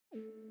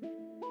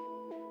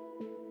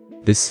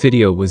This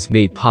video was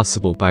made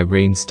possible by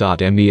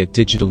Rainz.me, a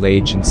digital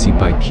agency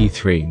by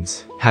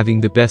Rainz,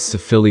 having the best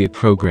affiliate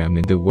program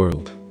in the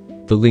world.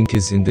 The link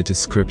is in the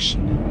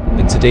description.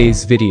 In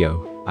today's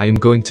video, I am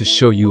going to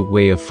show you a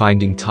way of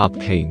finding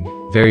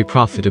top-paying, very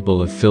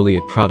profitable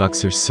affiliate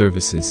products or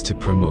services to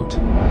promote.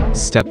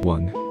 Step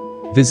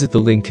 1. Visit the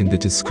link in the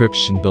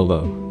description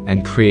below,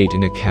 and create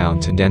an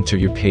account and enter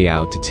your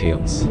payout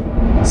details.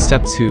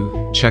 Step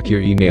 2. Check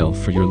your email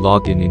for your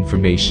login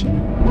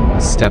information.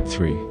 Step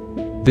 3.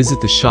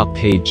 Visit the shop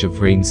page of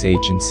Rainz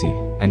Agency,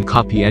 and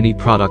copy any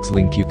product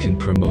link you can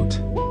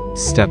promote.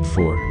 Step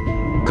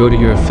 4. Go to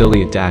your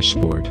affiliate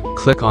dashboard,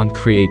 click on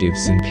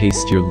Creatives and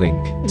paste your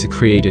link. To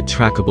create a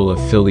trackable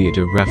affiliate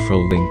or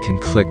referral link,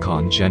 and click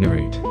on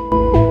Generate.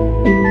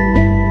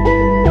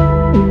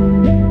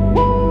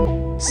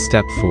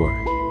 Step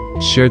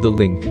 4. Share the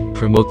link,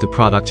 promote the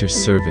product or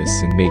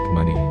service and make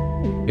money.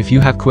 If you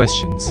have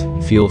questions,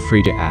 feel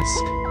free to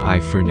ask.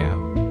 Bye for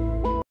now.